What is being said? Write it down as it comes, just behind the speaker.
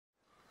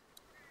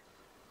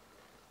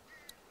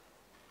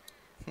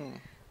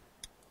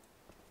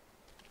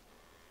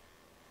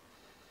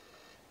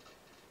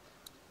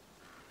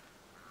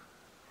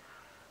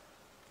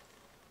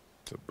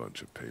It's a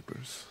bunch of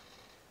papers.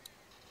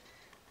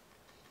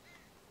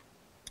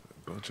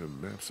 A bunch of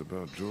maps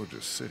about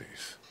Georgia's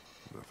cities.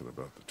 Nothing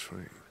about the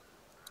train.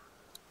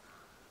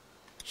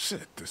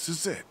 Shit, this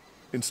is it.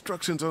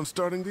 Instructions on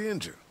starting the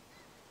engine.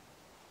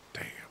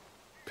 Damn,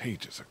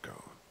 pages are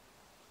gone.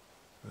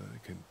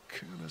 I can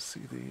kind of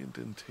see the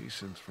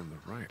indentations from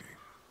the writing.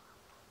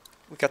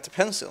 We got the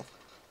pencil.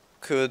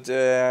 Could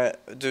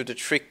do the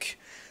trick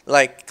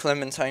like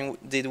Clementine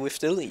did with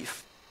the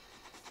leaf.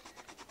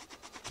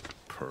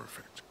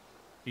 Perfect.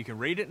 You can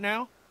read it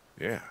now?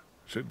 Yeah,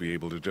 should be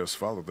able to just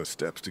follow the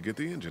steps to get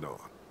the engine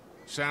on.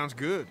 Sounds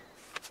good.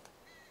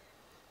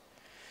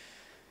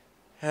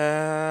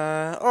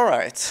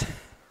 Alright.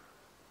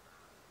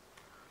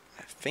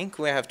 I think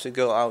we have to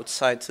go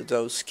outside to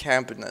those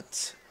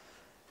cabinets.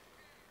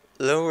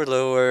 Lower,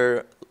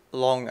 lower,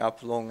 long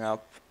up,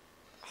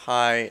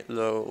 high,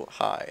 low,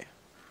 high.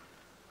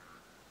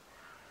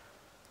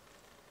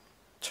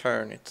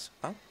 Turn it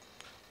up.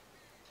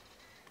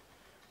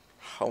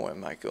 How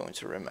am I going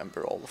to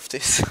remember all of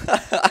this?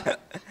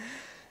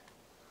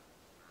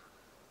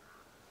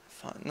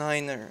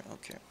 Niner,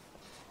 okay.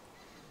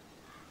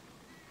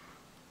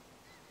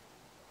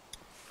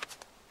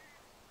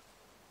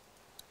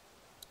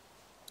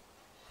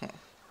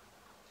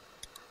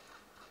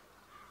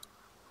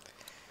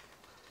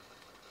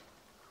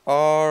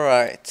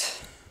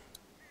 Alright.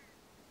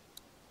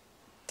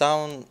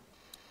 Down,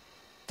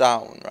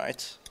 down,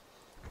 right?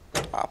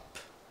 Up.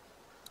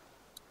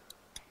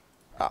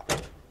 Up.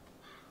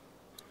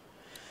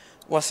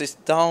 Was it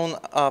down,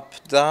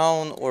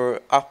 down,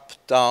 or up,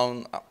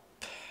 down, up?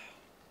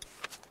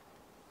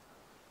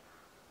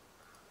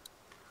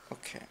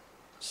 Okay,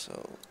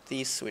 so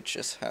these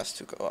switches has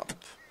to go up.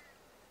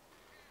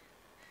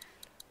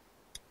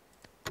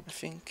 I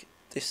think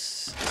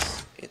this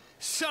is it.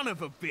 Son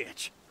of a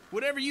bitch!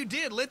 Whatever you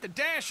did lit the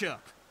dash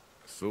up!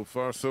 So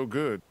far, so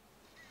good.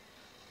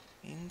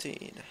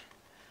 Indeed.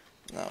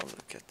 Now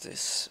look at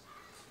this.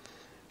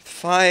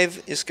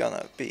 5 is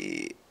gonna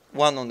be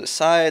 1 on the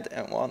side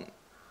and 1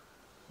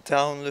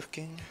 down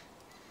looking.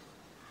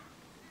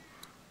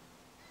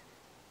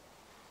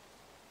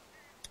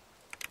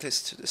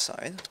 This to the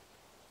side.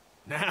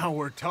 Now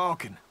we're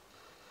talking.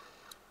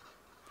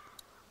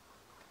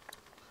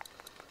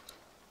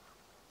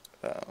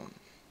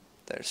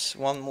 There's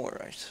 1 more,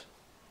 right?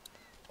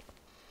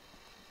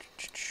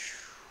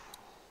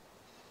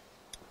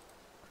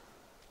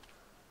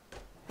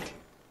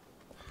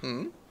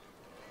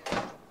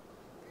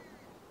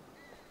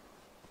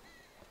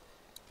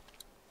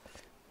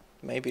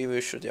 Maybe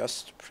we should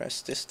just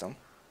press this then.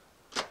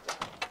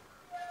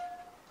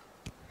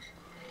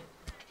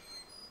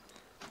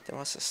 There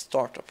was a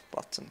startup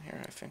button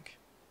here, I think.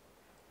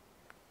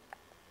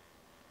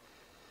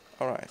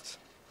 Alright.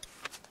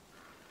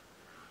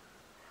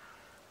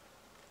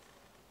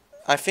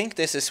 I think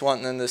this is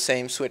one and the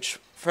same switch.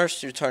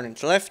 First you turn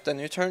it left, then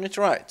you turn it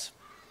right.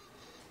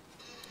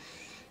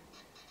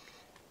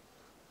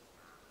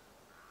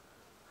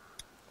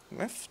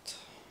 Left.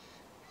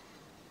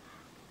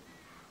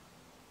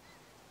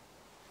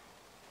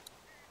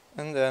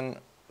 And then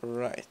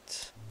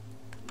right.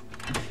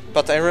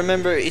 But I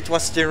remember it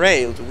was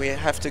derailed. We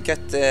have to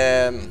get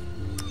the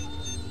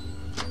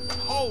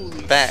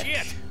Holy back.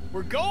 shit!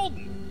 We're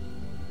golden!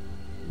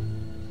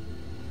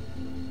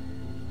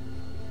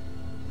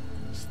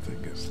 This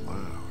thing is loud.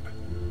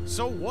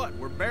 So what?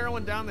 We're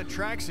barreling down the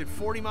tracks at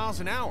 40 miles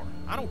an hour.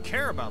 I don't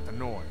care about the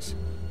noise.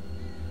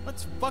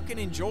 Let's fucking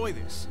enjoy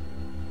this.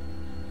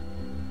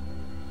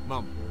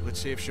 Mom, let's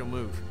see if she'll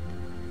move.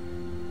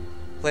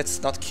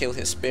 Let's not kill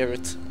his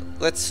spirit.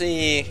 Let's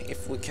see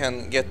if we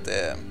can get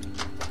the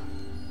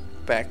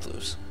back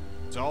loose.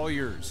 It's all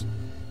yours.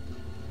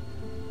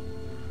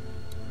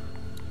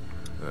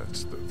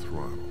 That's the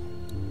throttle.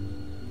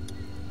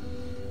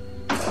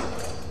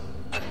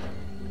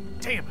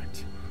 Damn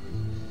it.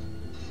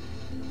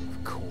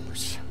 Of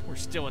course, we're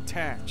still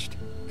attached.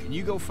 Can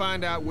you go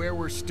find out where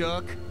we're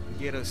stuck and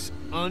get us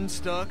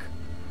unstuck?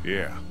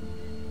 Yeah.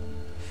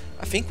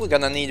 I think we're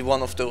gonna need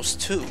one of those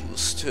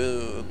tools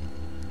to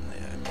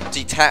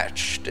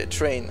detach the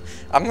train.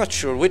 I'm not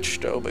sure which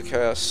though,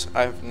 because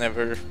I've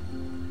never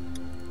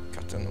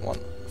gotten one.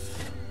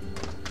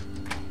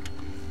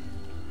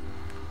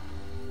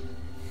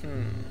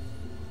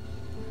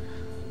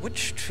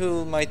 Which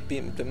tool might be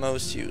the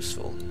most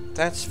useful?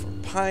 That's for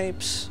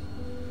pipes.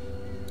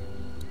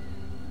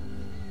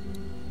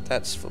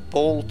 That's for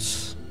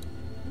bolts.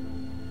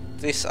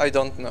 This I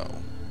don't know.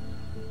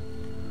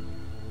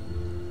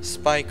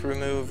 Spike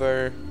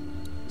remover,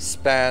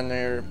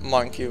 spanner,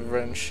 monkey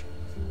wrench.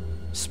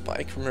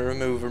 Spike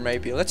remover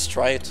maybe. Let's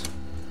try it.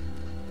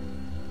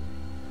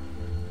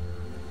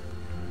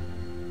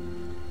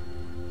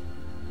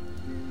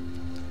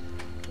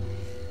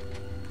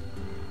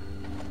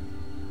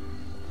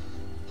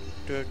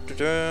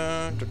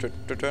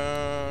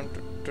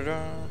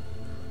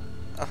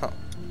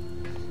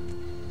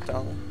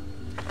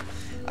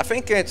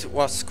 think it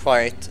was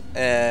quite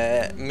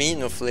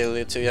mean of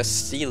Lily to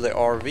just steal the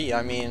RV.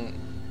 I mean,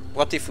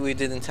 what if we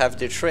didn't have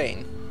the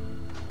train?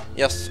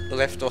 Just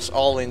left us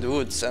all in the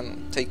woods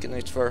and taken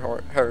it for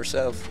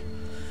herself.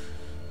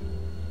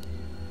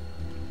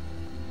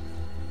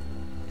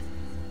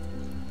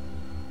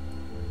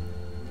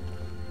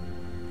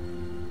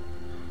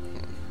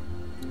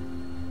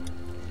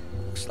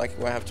 Looks like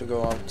we have to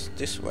go out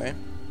this way.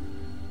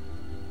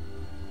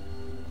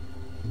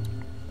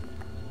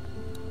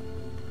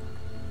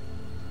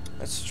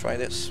 Let's try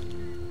this.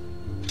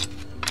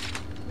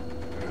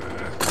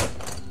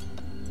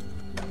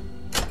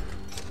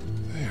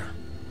 There.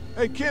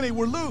 Hey, Kenny,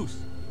 we're loose.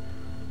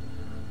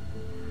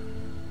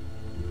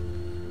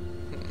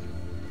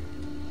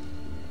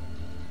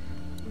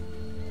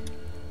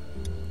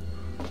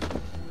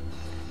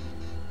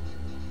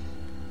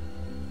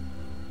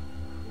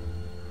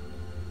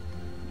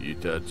 You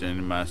touch any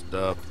of my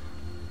stuff?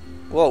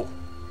 Whoa.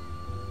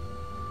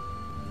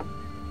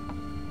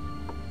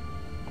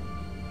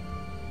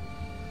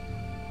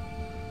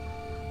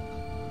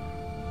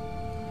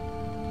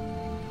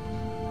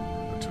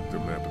 I took the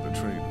map of the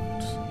train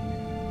routes.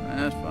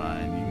 That's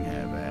fine, you can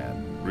have that.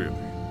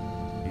 Really?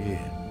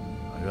 Yeah,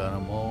 I got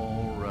them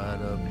all right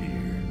up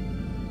here.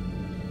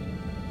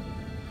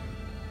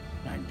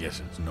 I guess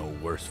it's no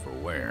worse for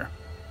wear.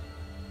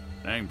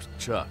 Name's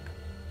Chuck.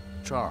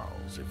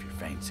 Charles, if you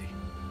fancy.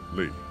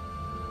 Lee.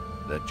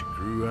 That your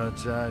crew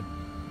outside?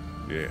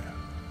 Yeah.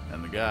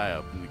 And the guy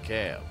up in the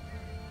cab?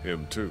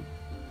 Him too.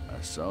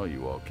 I saw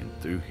you walking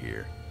through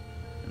here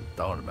and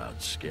thought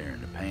about scaring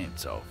the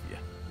pants off you.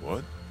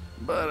 What?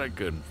 But I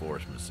couldn't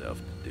force myself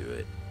to do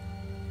it.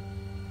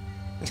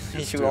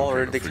 You still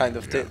already kinda kind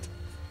of freaking me did. out.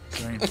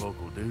 Trained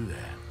folk will do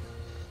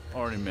that.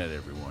 Already met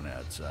everyone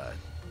outside.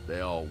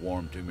 They all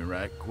warmed to me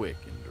right quick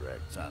in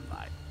direct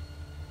sunlight.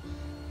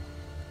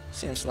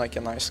 Seems like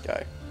a nice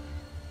guy.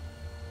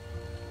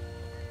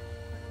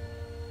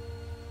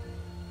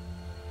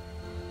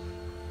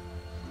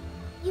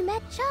 You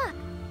met Chuck.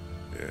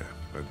 Yeah,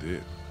 I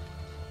did.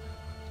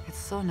 It's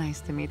so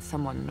nice to meet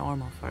someone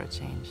normal for a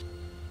change.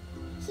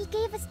 He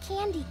gave us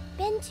candy.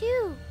 Ben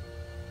too.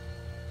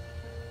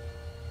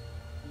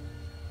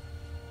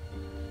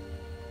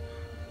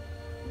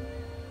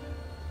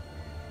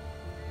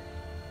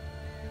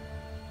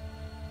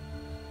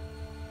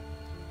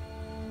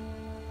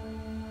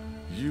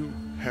 You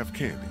have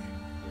candy.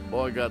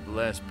 Boy got the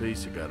last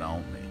piece I got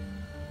on me.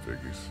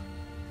 Figures.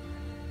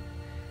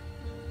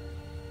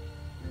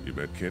 You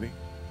met Kenny?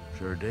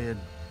 Sure did.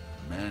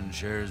 Man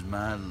shares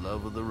my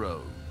love of the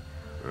road.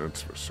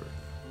 That's for certain.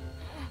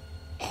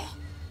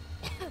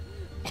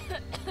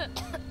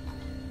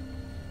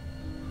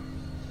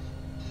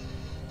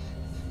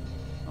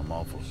 I'm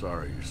awful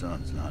sorry your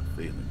son's not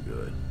feeling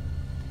good.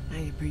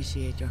 I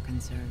appreciate your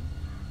concern.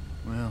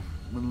 Well,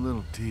 with a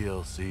little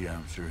TLC,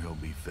 I'm sure he'll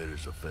be fit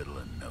as a fiddle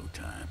in no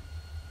time.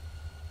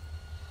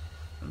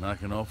 And I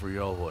can offer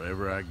y'all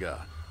whatever I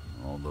got,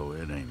 although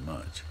it ain't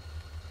much.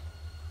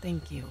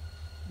 Thank you.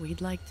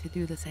 We'd like to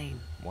do the same.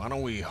 Why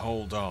don't we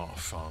hold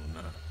off on...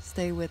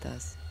 Stay with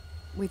us.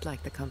 We'd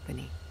like the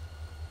company.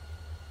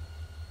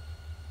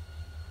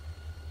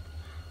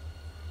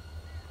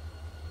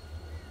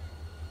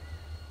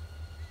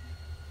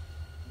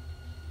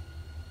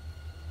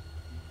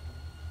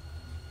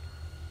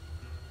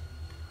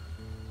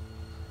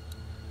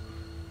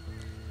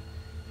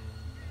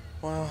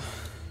 Well,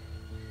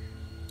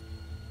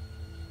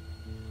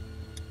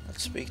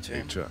 let's speak to Hey,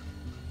 him. Chuck.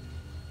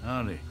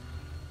 Howdy.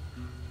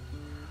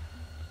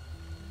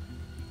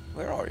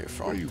 Where are you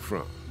from? Where are you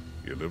from?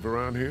 You live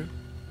around here?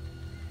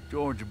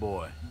 Georgia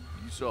boy,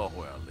 you saw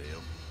where I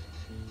live.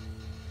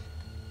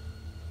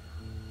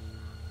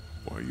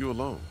 Why are you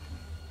alone?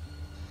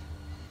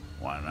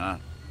 Why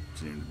not?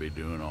 Seem to be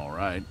doing all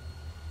right.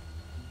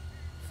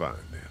 Fine,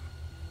 then.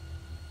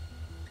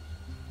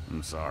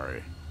 I'm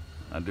sorry.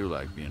 I do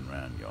like being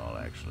around y'all,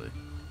 actually.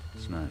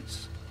 It's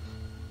nice.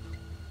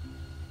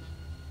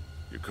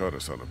 You caught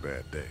us on a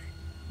bad day.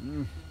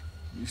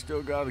 You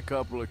still got a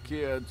couple of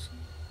kids,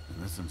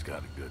 and this one's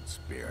got a good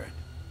spirit.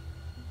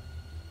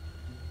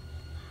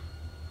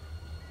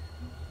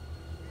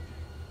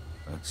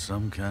 That's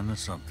some kind of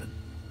something.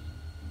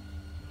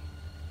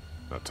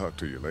 I'll talk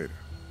to you later.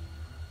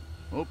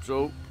 Hope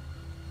so.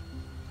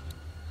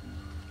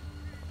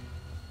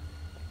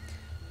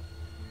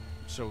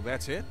 So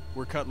that's it?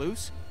 We're cut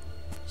loose?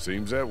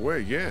 Seems that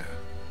way, yeah.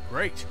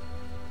 Great.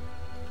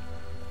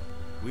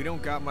 We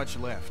don't got much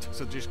left,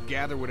 so just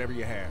gather whatever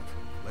you have.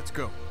 Let's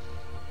go.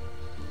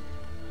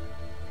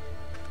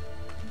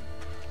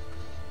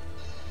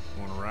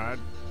 Wanna ride?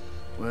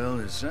 Well,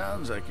 it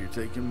sounds like you're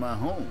taking my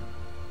home.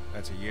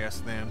 That's a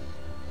yes, then?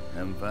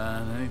 Haven't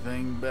found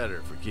anything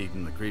better for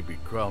keeping the creepy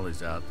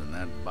crawlies out than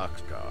that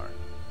boxcar.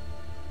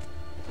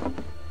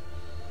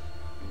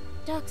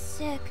 Duck's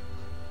sick.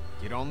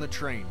 Get on the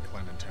train,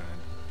 Clementine.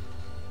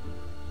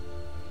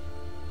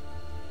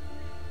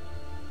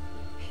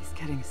 He's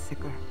getting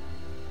sicker.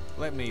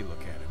 Let me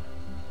look at him.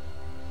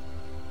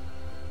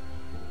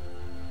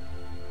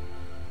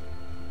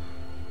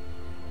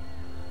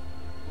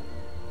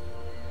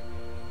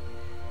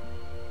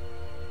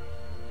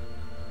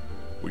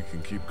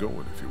 can keep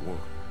going if you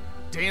want.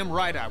 Damn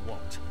right I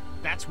won't.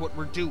 That's what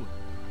we're doing.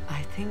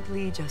 I think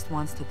Lee just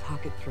wants to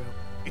talk it through.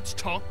 It's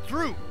talked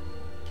through.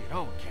 Get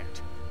on,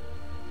 Cat.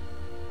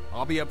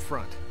 I'll be up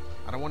front.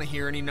 I don't want to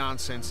hear any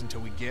nonsense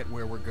until we get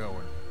where we're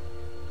going.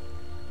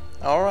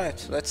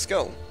 Alright, let's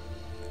go.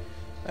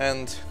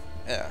 And,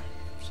 yeah.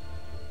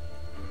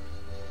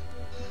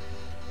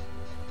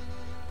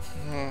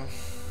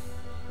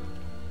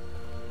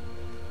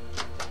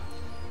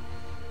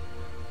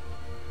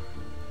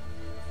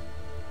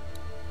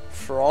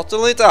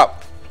 Throttle it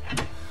up.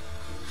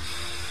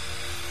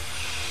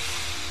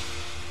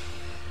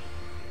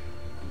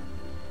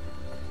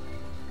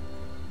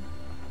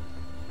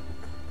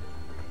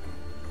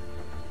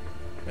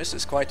 This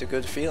is quite a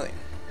good feeling.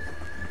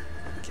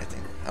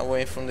 Getting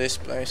away from this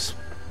place.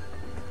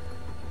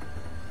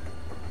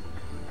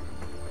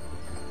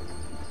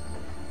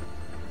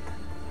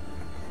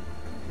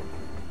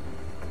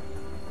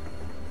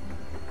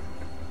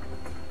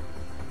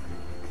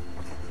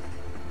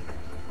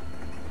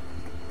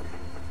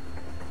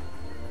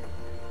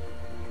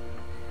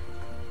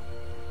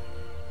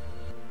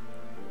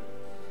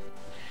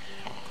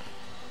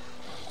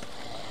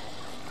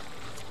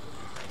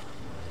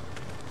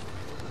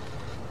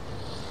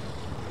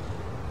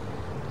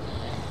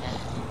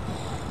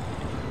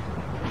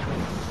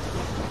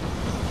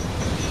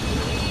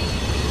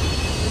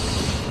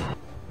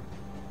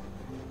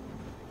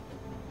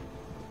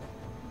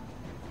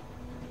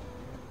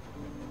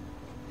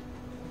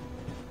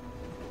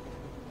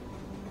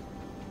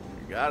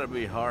 Gotta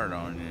be hard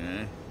on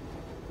you, eh?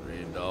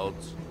 3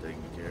 adults,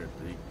 taking care of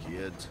 3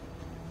 kids.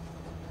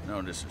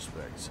 No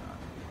disrespect, son.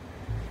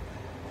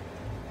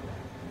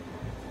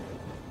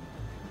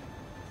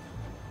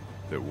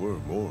 There were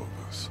more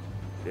of us.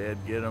 Dad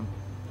get 'em?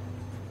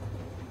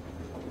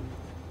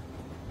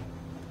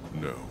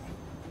 No.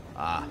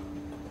 Ah,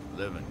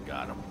 living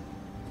got 'em.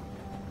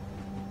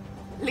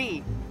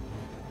 Lee!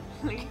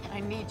 Lee,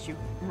 I need you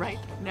right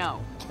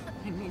now.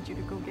 I need you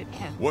to go get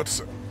Ken.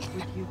 What's...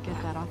 Would you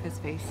get that off his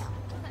face?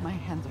 My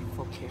hands are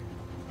full here.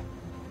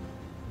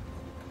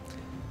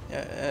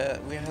 Yeah,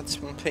 we had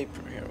some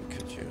paper here we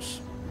could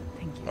use.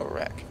 Thank you. A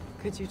rag.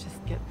 Could you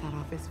just get that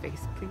off his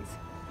face, please?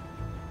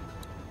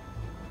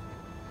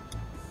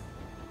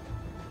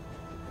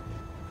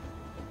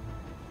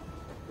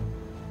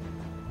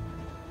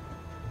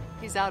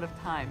 He's out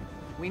of time.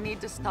 We need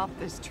to stop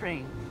this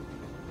train.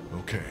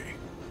 Okay.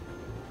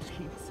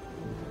 Please.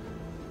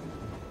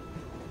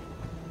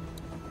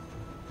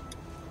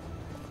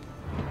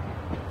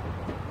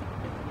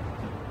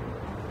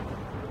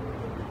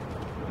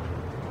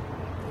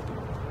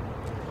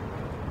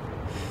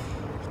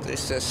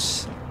 This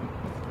is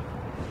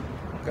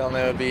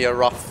gonna be a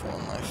rough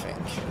one, I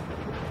think.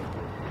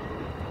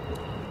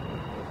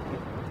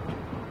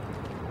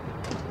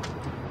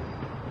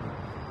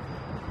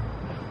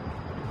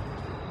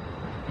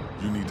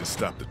 You need to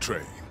stop the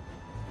train.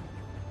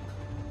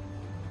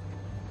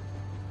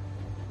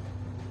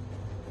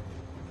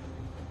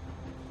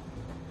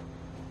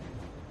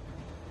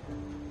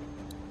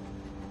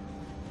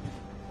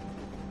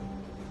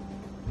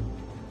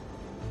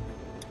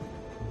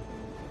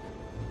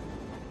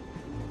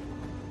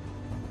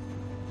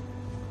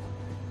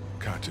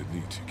 Katjaa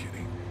needs you,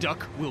 Kitty.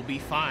 Duck will be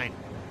fine.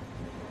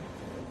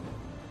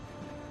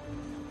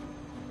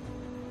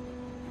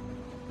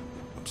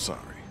 I'm sorry.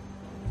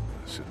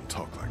 I shouldn't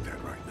talk like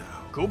that right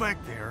now. Go back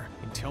there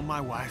and tell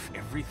my wife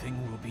everything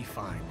will be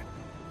fine.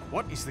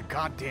 What is the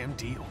goddamn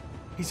deal?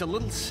 He's a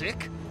little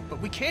sick,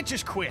 but we can't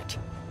just quit.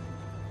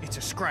 It's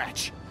a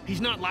scratch.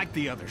 He's not like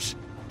the others.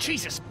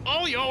 Jesus,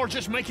 all y'all are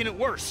just making it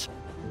worse.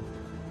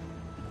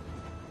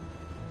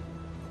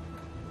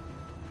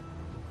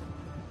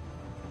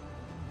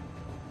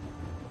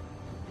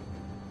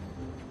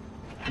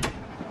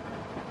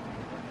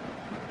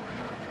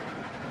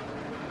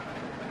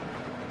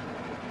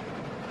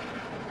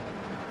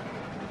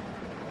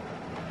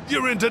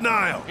 You're in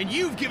denial! And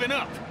you've given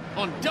up.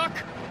 On Duck,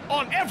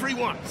 on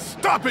everyone.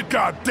 Stop it,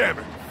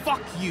 goddammit!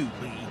 Fuck you,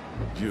 Lee.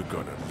 You're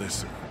gonna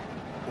listen.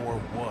 Or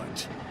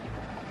what?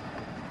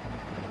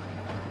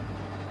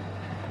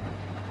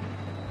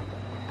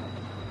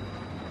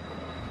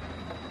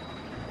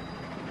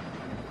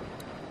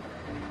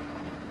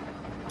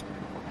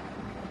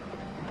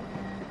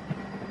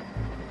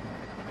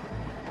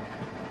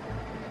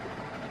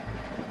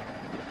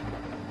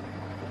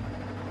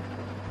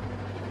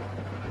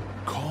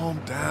 Calm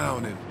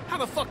down and... How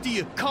the fuck do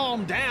you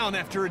calm down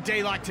after a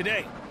day like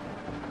today?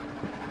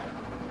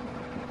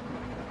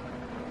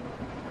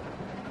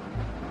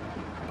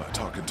 by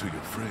talking to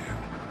your friend.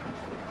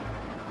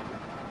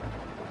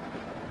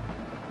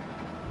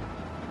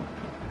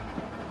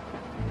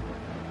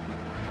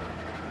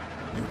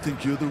 You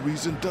think you're the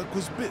reason Duck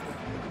was bitten?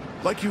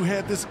 Like you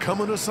had this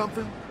coming or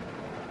something?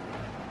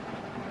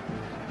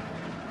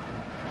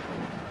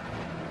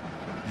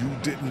 You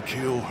didn't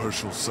kill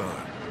Hershel's son.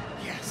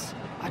 Yes,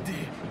 I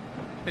did.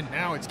 And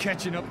now it's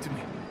catching up to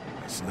me.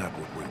 That's not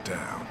what went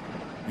down.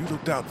 You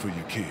looked out for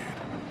your kid.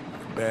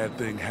 A bad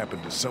thing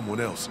happened to someone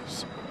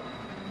else's.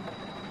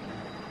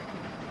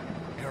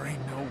 There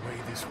ain't no way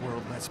this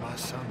world lets my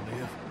son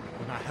live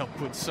when I help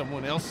put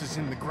someone else's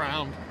in the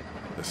ground.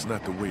 That's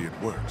not the way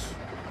it works.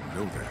 You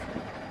know that.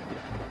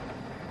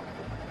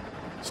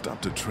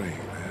 Stop the train,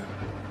 man.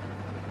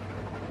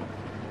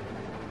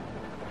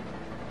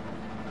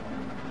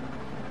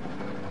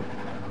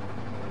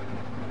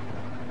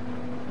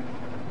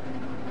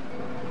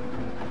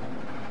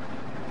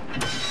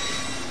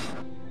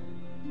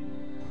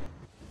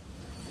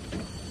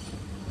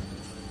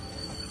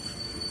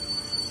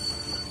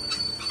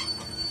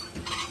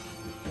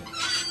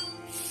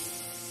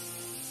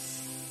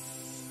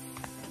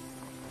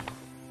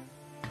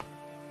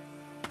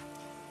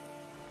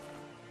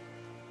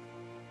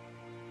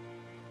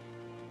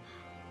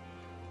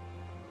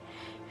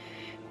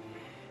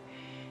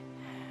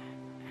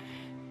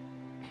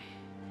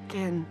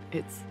 Again,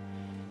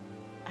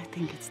 I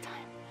think it's time.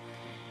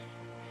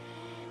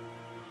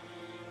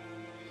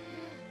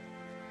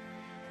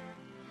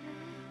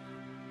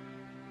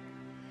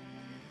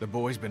 The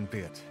boy's been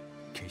bit,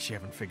 in case you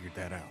haven't figured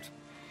that out.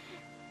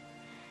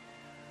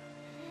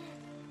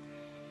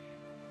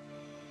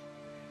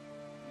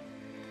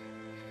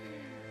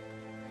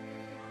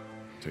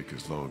 Take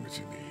as long as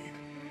you need.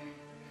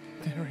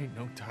 There ain't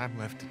no time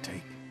left to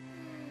take.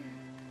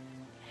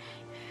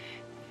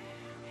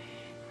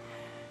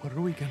 What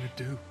are we gonna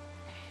do?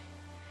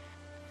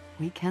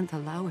 We can't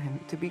allow him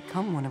to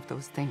become one of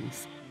those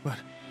things. But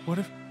what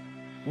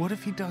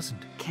if he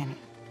doesn't? Kenny,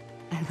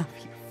 I love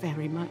you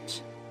very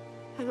much.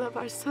 I love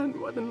our son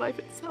more than life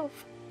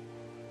itself.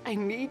 I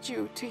need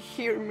you to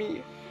hear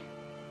me.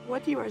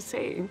 What you are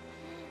saying,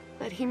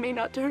 that he may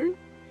not turn,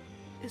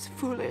 is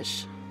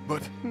foolish.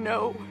 But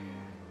No.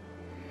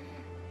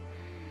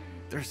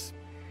 there's...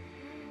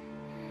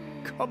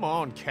 Come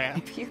on, Cat.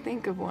 If you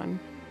think of one,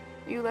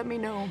 you let me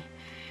know.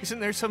 Isn't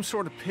there some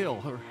sort of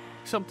pill or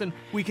something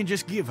we can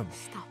just give him?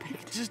 Stop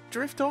it. Just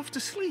drift off to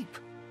sleep.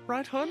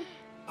 Right, hun?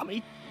 I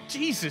mean,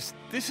 Jesus,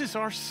 this is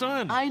our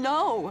son. I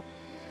know,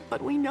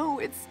 but we know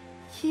it's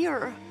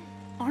here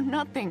or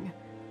nothing.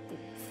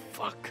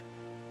 Fuck.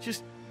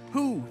 Just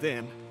who,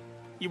 then?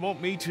 You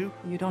want me to?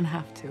 You don't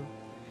have to.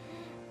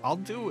 I'll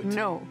do it.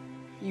 No,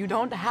 you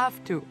don't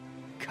have to.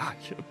 God,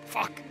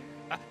 fuck.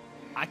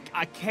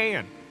 I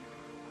can.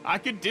 I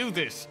can do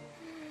this.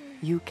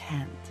 You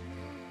can't.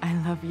 I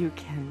love you,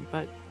 Ken,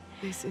 but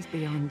this is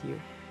beyond you.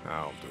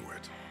 I'll do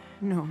it.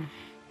 No,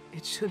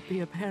 it should be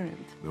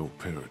apparent. No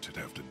parent should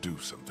have to do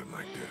something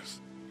like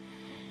this.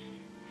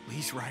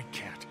 Lee's right,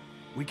 Cat.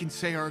 We can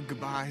say our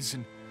goodbyes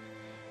and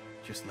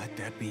just let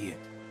that be it.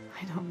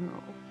 I don't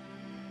know.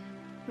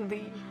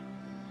 Lee,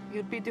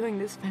 you'd be doing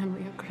this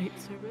family a great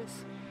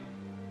service.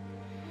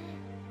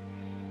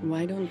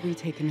 Why don't we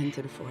take him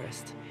into the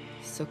forest,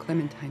 so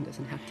Clementine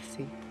doesn't have to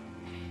see?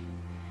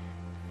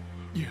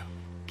 Yeah.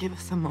 Give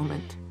us a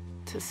moment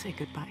to say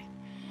goodbye.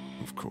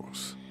 Of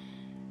course.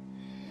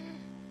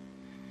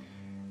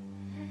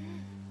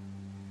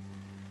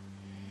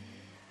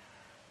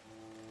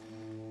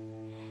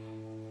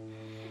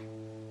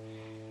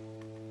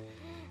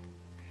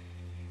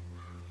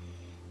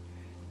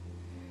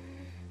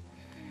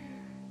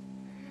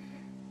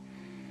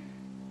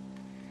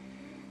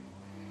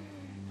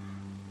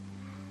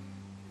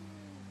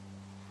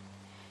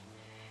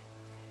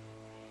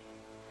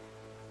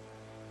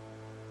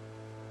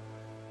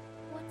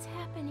 What's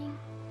happening?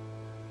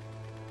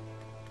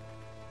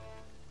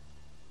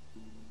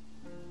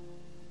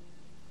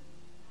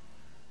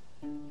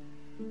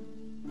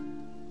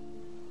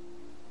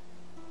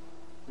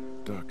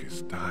 Duck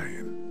is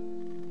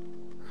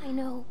dying. I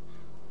know.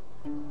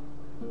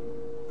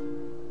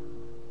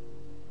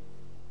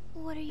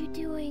 What are you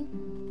doing?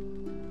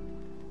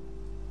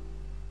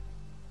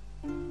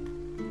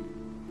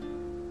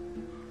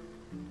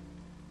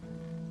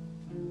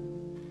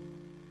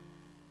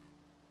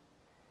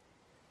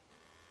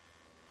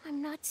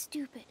 I'm not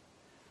stupid.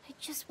 I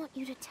just want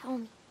you to tell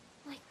me,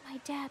 like my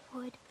dad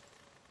would.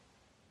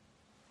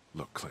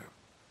 Look, Clem.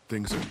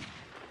 Things are...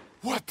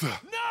 What the...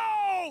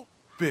 No!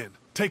 Ben,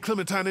 take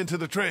Clementine into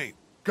the train.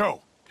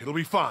 Go. It'll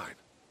be fine.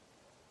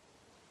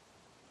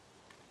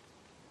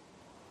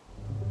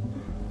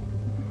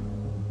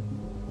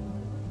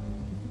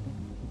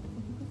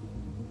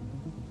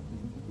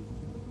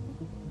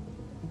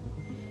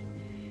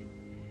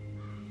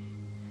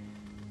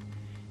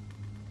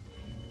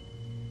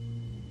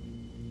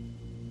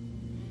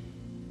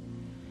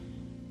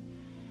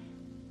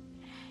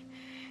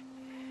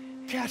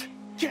 Cat!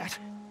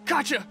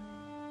 Gotcha!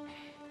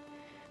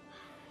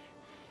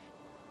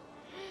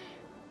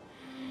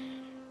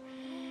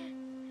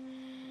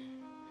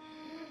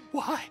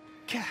 Why?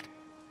 Cat?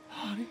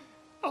 Honey?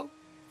 Oh,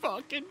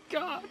 fucking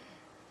God!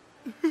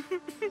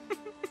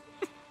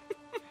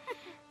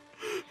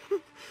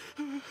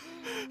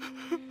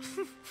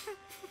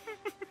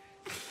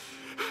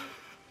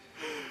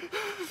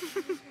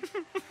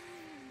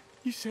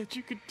 You said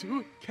you could do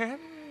it, Cat.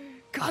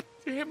 God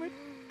damn it!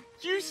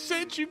 You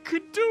said you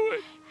could do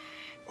it!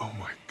 Oh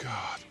my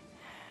God.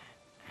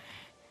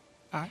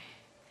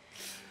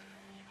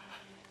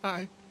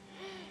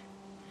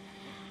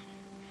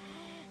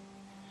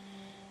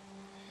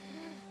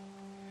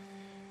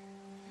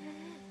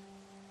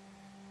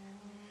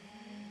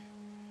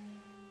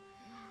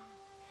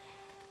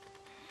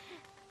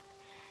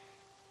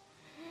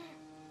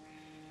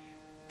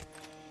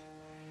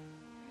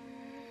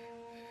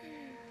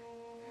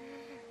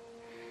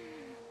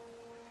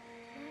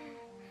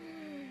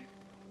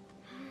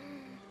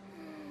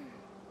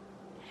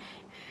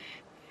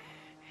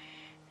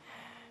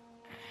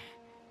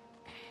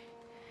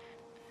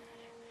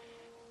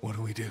 What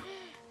do we do?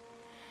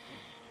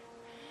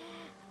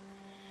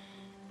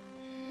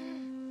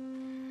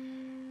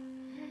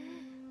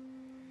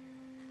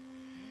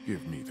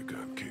 Give me the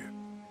gun, kid.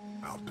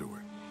 I'll do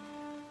it.